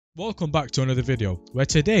Welcome back to another video, where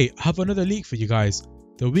today I have another leak for you guys.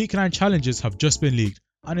 The week 9 challenges have just been leaked,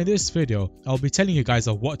 and in this video I'll be telling you guys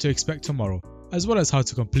of what to expect tomorrow, as well as how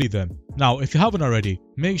to complete them. Now if you haven't already,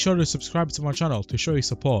 make sure to subscribe to my channel to show your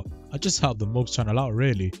support. I just help the Mobs channel out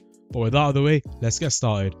really. But with that out of the way, let's get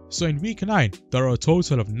started. So in week 9, there are a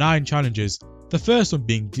total of 9 challenges. The first one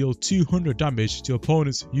being deal 200 damage to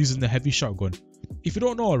opponents using the heavy shotgun. If you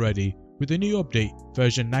don't know already, with the new update,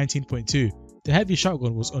 version 19.2, the heavy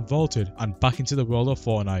shotgun was unvaulted and back into the world of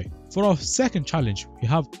Fortnite. For our second challenge, we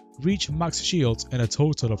have reach max shields in a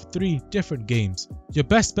total of 3 different games. Your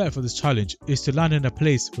best bet for this challenge is to land in a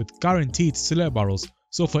place with guaranteed select barrels,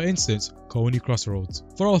 so for instance, Coney Crossroads.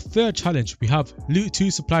 For our third challenge, we have loot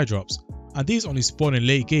 2 supply drops, and these only spawn in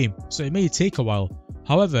late game, so it may take a while.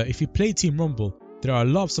 However, if you play Team Rumble, there are a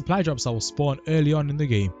lot of supply drops that will spawn early on in the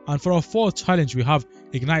game. And for our fourth challenge, we have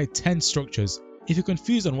ignite 10 structures. If you're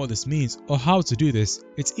confused on what this means or how to do this,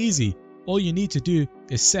 it's easy. All you need to do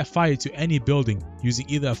is set fire to any building using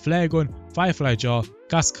either a flare gun, firefly jar,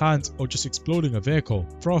 gas cans, or just exploding a vehicle.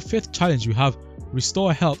 For our fifth challenge, we have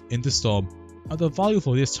restore health in the storm. And the value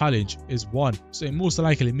for this challenge is 1, so it most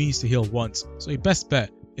likely means to heal once, so your best bet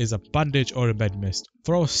is a bandage or a med mist.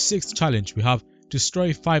 For our sixth challenge, we have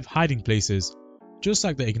destroy 5 hiding places. Just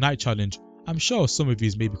like the ignite challenge, I'm sure some of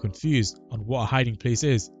you may be confused on what a hiding place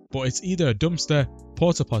is, but it's either a dumpster,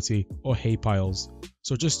 porta potty, or hay piles.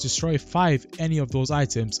 So just destroy 5 any of those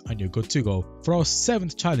items and you're good to go. For our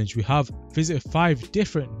 7th challenge, we have visit 5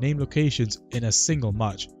 different name locations in a single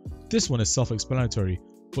match. This one is self-explanatory,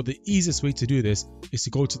 but the easiest way to do this is to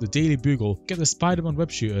go to the Daily Bugle, get the Spider-Man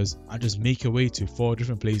web shooters, and just make your way to 4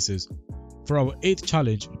 different places. For our 8th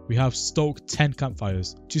challenge, we have stoke 10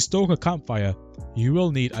 campfires. To stoke a campfire, you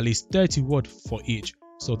will need at least 30 wood for each,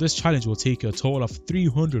 so this challenge will take you a total of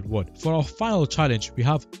 300 wood. For our final challenge, we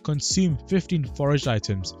have consume 15 foraged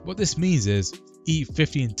items. What this means is eat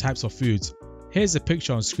 15 types of foods. Here's a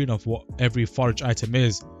picture on screen of what every forage item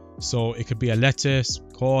is. So it could be a lettuce,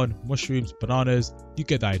 corn, mushrooms, bananas, you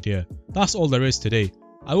get the idea. That's all there is today.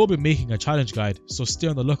 I will be making a challenge guide, so stay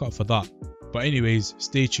on the lookout for that. But anyways,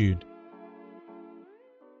 stay tuned.